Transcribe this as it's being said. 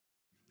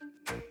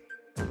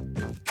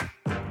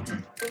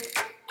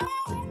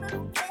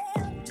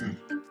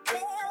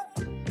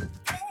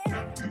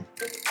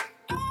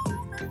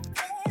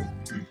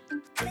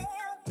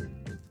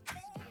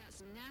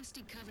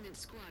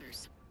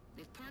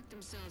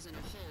themselves in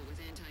a hole with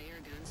anti-air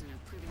guns and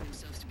have proven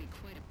themselves to be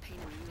quite a pain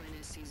in the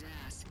UNSC's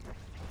ass.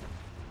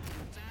 Hit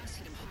 'em fast,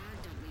 hit 'em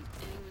hard, don't leave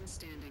anyone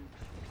standing.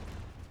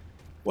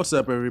 What's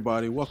up,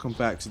 everybody? Welcome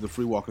back to the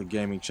Freewalker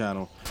Gaming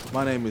channel.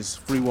 My name is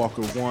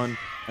Freewalker1,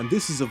 and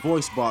this is a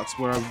voice box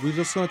where we're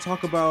just going to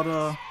talk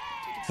about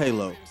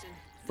Halo.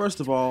 First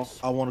of all,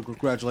 I want to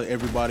congratulate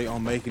everybody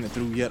on making it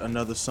through yet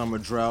another summer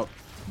drought.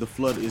 The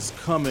flood is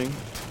coming,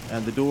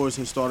 and the doors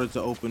have started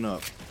to open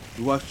up.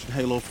 We watched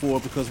Halo 4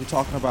 because we're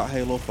talking about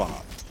Halo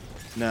 5.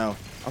 Now,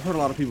 I've heard a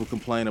lot of people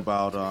complain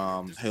about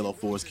Halo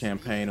 4's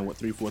campaign and what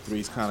 343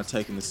 is kind of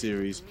taking the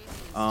series.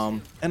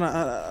 And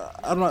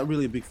I'm not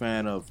really a big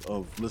fan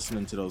of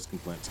listening to those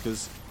complaints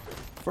because,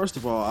 first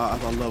of all, I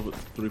love what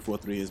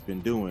 343 has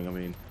been doing. I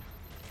mean,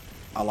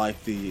 I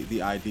like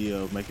the idea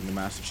of making the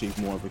Master Chief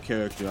more of a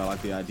character. I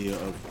like the idea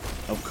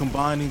of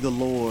combining the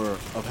lore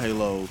of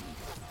Halo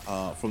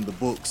from the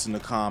books and the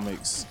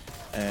comics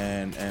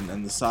and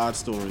the side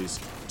stories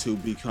to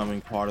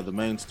becoming part of the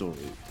main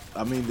story.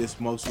 I mean this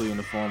mostly in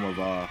the form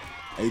of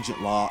Agent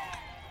Locke,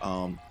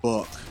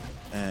 Buck,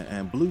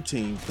 and Blue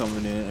Team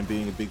coming in and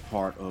being a big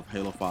part of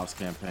Halo 5's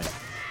campaign.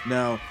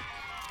 Now,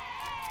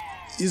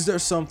 is there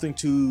something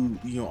to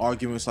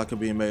arguments like are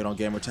being made on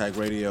Gamertag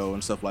Radio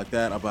and stuff like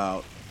that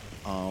about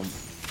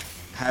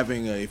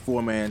having a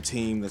four-man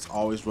team that's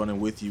always running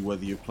with you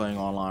whether you're playing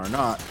online or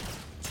not,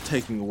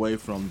 taking away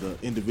from the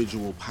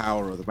individual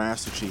power of the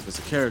Master Chief as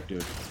a character?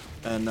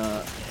 And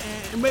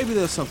maybe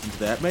there's something to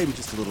that, maybe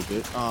just a little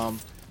bit.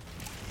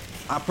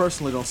 I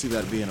personally don't see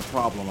that being a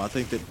problem. I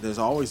think that there's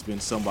always been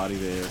somebody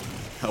there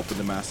helping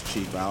the Master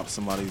Chief out.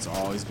 Somebody's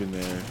always been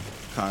there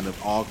kind of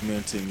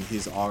augmenting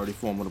his already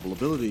formidable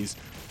abilities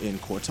in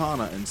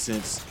Cortana. And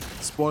since,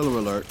 spoiler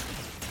alert,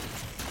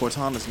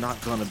 Cortana's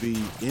not going to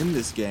be in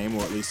this game,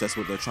 or at least that's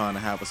what they're trying to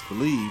have us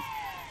believe,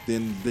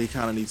 then they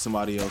kind of need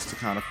somebody else to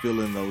kind of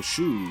fill in those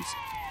shoes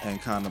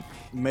and kind of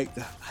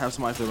have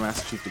somebody for the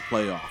Master Chief to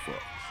play off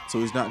of.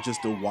 So he's not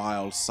just a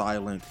wild,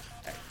 silent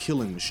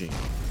killing machine.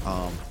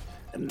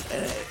 And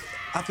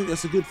I think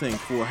that's a good thing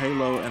for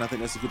Halo, and I think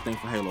that's a good thing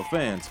for Halo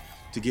fans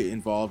to get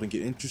involved and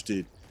get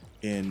interested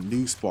in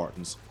new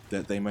Spartans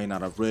that they may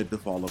not have read The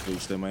Fall of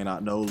Reach, they may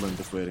not know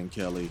Linda, Fred, and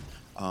Kelly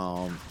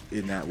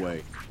in that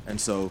way. And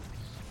so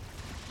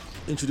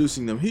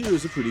introducing them here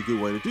is a pretty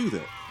good way to do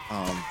that.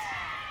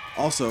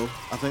 Also,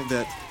 I think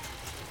that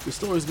the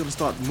story is going to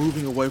start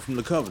moving away from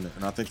the Covenant,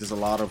 and I think there's a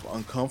lot of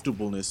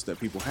uncomfortableness that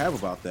people have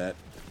about that,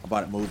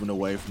 about it moving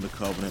away from the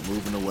Covenant,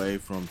 moving away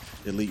from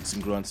elites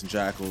and grunts and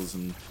jackals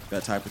and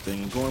that type of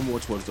thing, and going more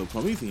towards the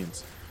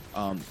Prometheans,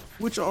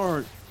 which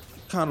are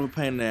kind of a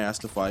pain in the ass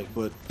to fight,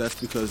 but that's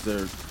because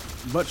they're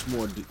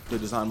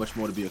designed much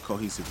more to be a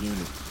cohesive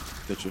unit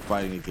that you're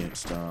fighting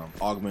against,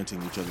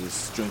 augmenting each other's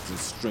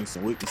strengths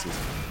and weaknesses,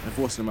 and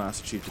forcing the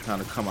Master Chief to kind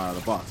of come out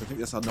of the box. I think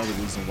that's another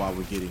reason why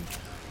we're getting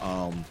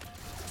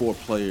 4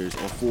 players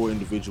or 4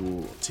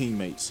 individual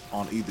teammates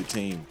on either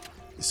team,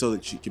 so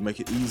that you can make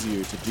it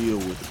easier to deal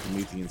with the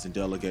Prometheans and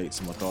delegate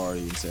some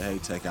authority and say, hey,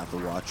 take out the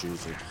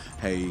Watchers, or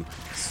hey,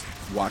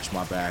 watch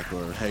my back,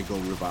 or hey, go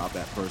revive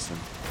that person,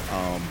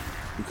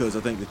 because I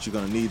think that you're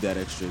going to need that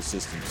extra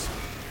assistance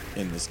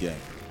in this game.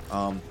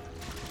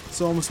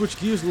 So I'm going to switch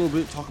gears a little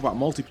bit, talk about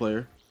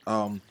multiplayer.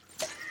 Now,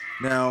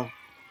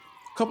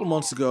 a couple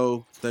months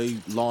ago, they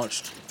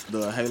launched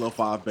the Halo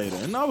 5 beta,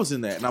 and I was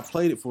in that, and I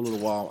played it for a little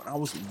while, and I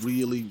was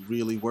really,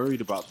 really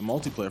worried about the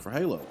multiplayer for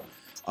Halo.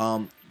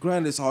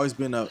 Granted, it's always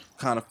been a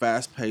kind of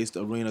fast-paced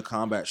arena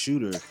combat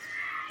shooter,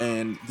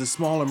 and the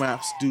smaller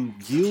maps do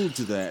yield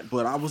to that,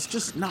 but I was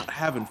just not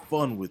having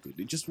fun with it.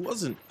 It just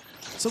wasn't,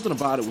 something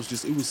about it was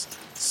just, it was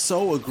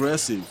so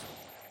aggressive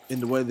in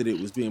the way that it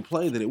was being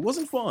played that it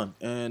wasn't fun,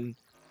 and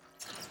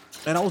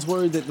I was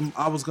worried that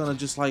I was gonna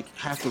just like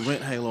have to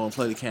rent Halo and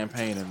play the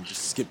campaign and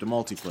just skip the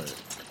multiplayer.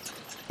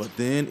 But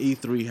then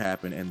E3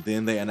 happened, and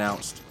then they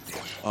announced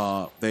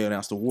the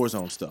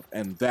Warzone stuff,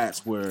 and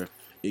that's where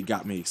it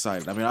got me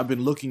excited. I mean, I've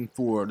been looking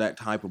for that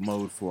type of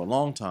mode for a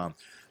long time.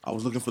 I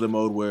was looking for the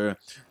mode where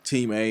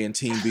Team A and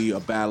Team B are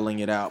battling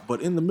it out,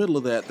 but in the middle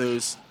of that,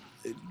 there's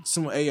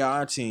some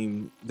AI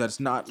team that's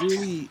not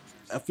really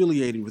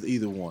affiliated with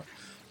either one,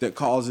 that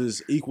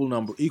causes equal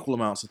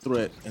amounts of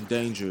threat and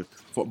danger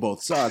for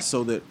both sides,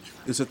 so that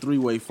it's a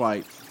 3-way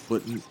fight,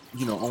 but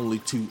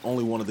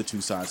only one of the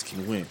 2 sides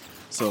can win.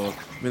 So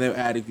I mean, they've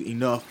added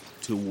enough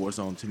to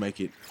Warzone to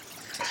make it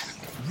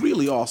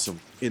really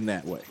awesome in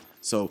that way.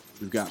 So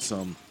we've got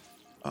some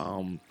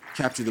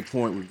Capture the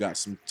Point, we've got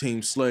some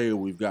Team Slayer,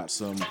 we've got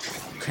some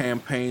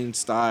campaign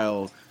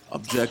style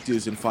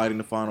objectives and fighting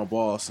the final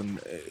boss,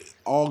 and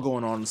all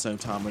going on at the same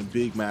time in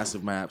big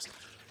massive maps,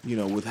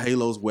 with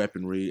Halo's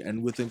weaponry,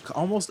 and with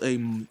almost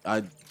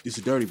it's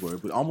a dirty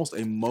word, but almost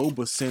a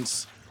MOBA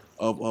sense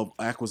of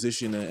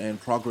acquisition and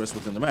progress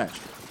within the match.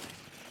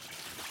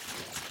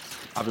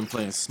 I've been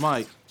playing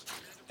Smite,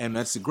 and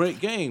that's a great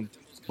game,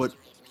 but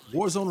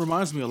Warzone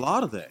reminds me a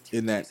lot of that,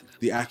 in that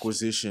the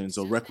acquisitions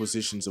or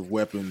requisitions of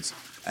weapons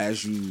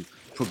as you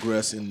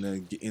progress in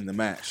the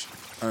match,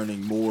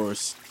 earning more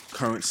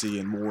currency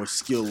and more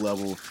skill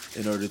level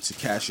in order to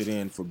cash it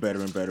in for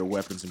better and better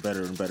weapons and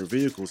better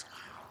vehicles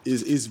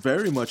is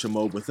very much a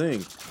MOBA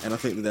thing, and I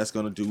think that that's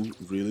going to do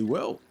really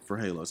well for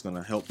Halo. It's going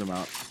to help them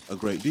out a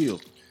great deal.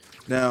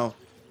 Now,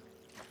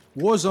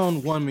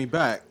 Warzone won me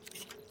back,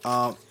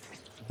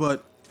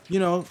 but you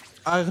know,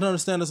 I can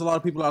understand there's a lot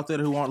of people out there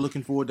who aren't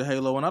looking forward to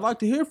Halo, and I'd like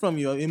to hear from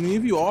you. I mean,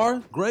 if you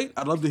are, great.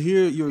 I'd love to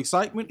hear your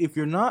excitement. If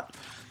you're not,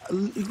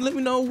 let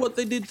me know what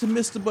they did to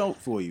miss the boat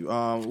for you.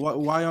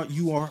 Why aren't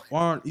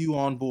you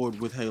on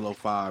board with Halo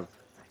 5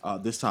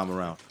 this time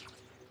around?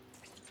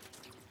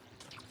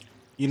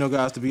 You know,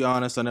 guys, to be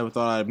honest, I never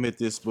thought I'd admit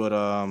this, but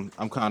I'm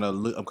kind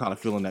of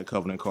feeling that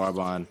Covenant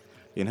Carbine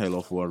in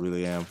Halo 4. I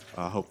really am.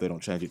 I hope they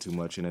don't change it too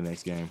much in the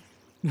next game.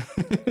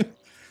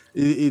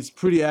 It's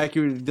pretty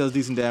accurate. It does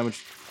decent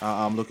damage.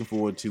 I'm looking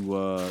forward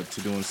to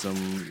doing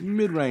some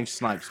mid-range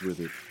snipes with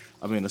it.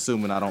 I mean,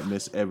 assuming I don't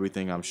miss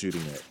everything I'm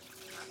shooting at.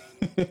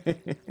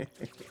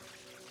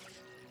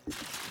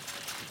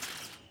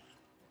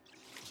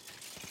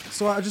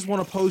 So I just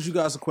want to pose you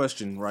guys a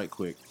question right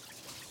quick.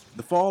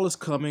 The fall is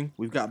coming.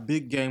 We've got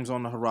big games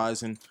on the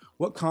horizon.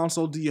 What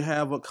console do you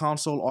have? What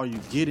console are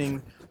you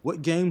getting?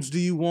 What games do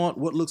you want?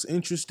 What looks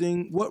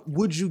interesting? What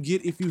would you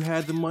get if you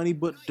had the money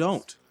but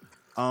don't?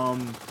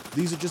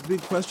 These are just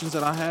big questions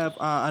that I have.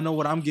 I know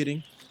what I'm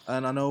getting,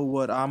 and I know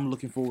what I'm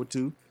looking forward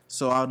to.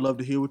 So I'd love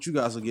to hear what you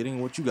guys are getting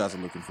and what you guys are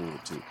looking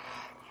forward to.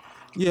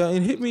 Yeah,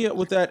 and hit me up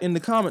with that in the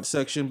comment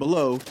section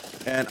below,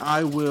 and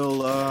I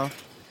will,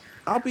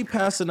 I'll be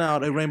passing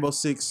out a Rainbow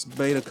Six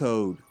beta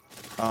code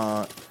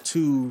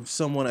to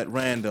someone at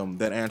random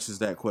that answers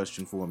that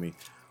question for me.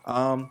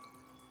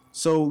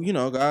 So, you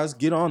know, guys,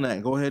 get on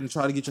that. Go ahead and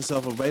try to get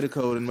yourself a beta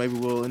code, and maybe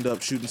we'll end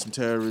up shooting some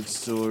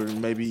terrorists or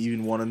maybe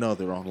even one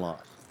another online.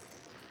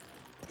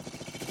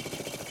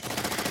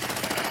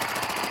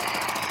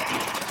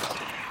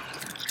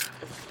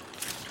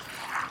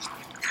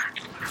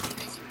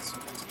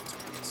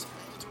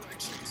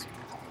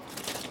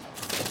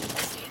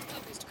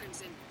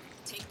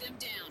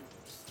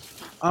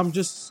 I'm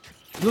just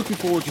looking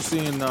forward to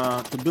seeing,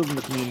 to building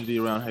the community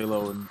around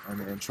Halo and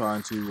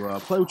trying to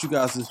play with you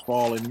guys this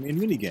fall in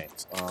mini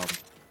games.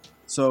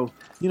 So,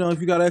 you know, if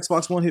you got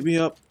Xbox One, hit me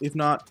up. If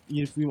not,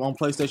 if you're on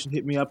PlayStation,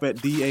 hit me up at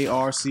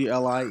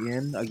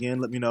DARCLIN. Again,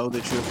 let me know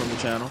that you're from the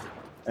channel,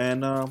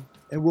 and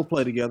we'll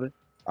play together.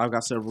 I've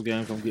got several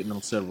games. I'm getting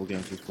on several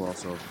games this fall,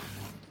 so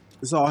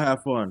let's all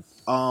have fun.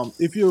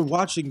 If you're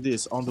watching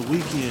this on the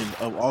weekend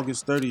of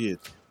August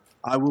 30th,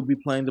 I will be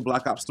playing the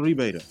Black Ops 3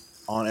 beta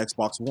on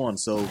Xbox One,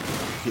 so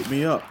hit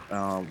me up.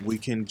 We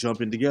can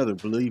jump in together.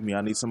 Believe me,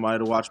 I need somebody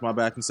to watch my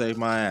back and save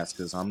my ass,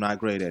 because I'm not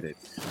great at it.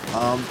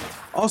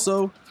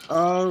 Also,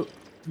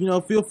 you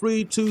know, feel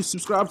free to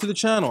subscribe to the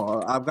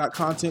channel. I've got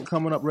content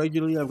coming up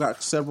regularly. I've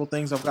got several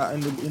things I've got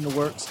in the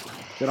works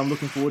that I'm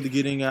looking forward to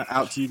getting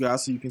out to you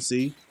guys so you can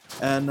see.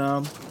 And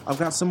I've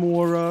got some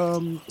more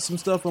some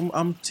stuff.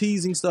 I'm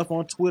teasing stuff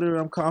on Twitter.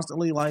 I'm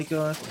constantly like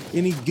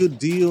any good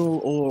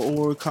deal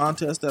or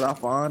contest that I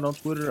find on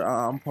Twitter,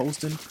 I'm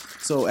posting.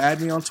 So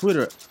add me on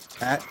Twitter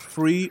at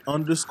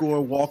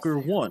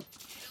 @free_walker1.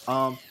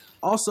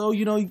 Also,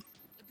 you know,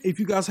 if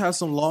you guys have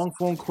some long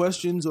form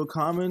questions or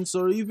comments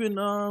or even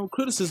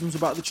criticisms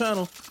about the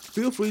channel,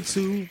 feel free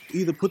to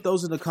either put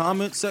those in the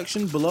comment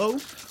section below,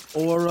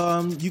 or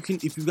you can,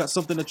 if you've got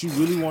something that you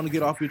really want to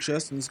get off your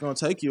chest and it's going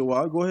to take you a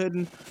while, go ahead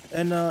and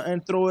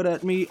throw it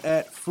at me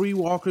at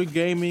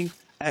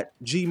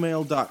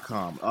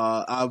freewalkergaming@gmail.com.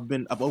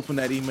 I've opened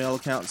that email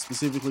account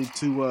specifically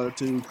to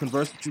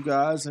converse with you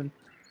guys, and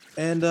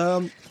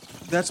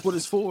that's what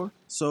it's for.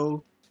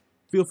 So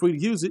feel free to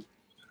use it.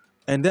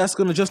 And that's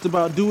going to just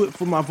about do it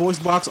for my voice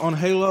box on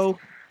Halo.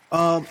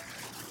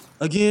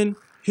 Again,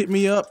 hit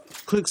me up,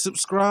 click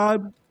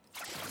subscribe,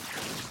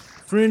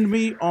 friend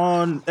me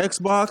on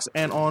Xbox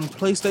and on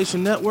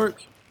PlayStation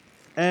Network,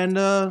 and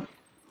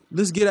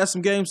let's get at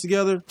some games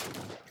together.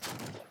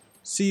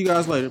 See you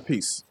guys later.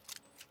 Peace.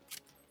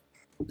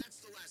 That's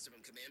the last of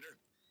them, Commander.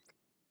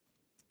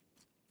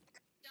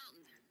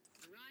 Dalton,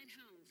 a ride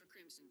home for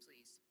Crimson,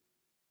 please.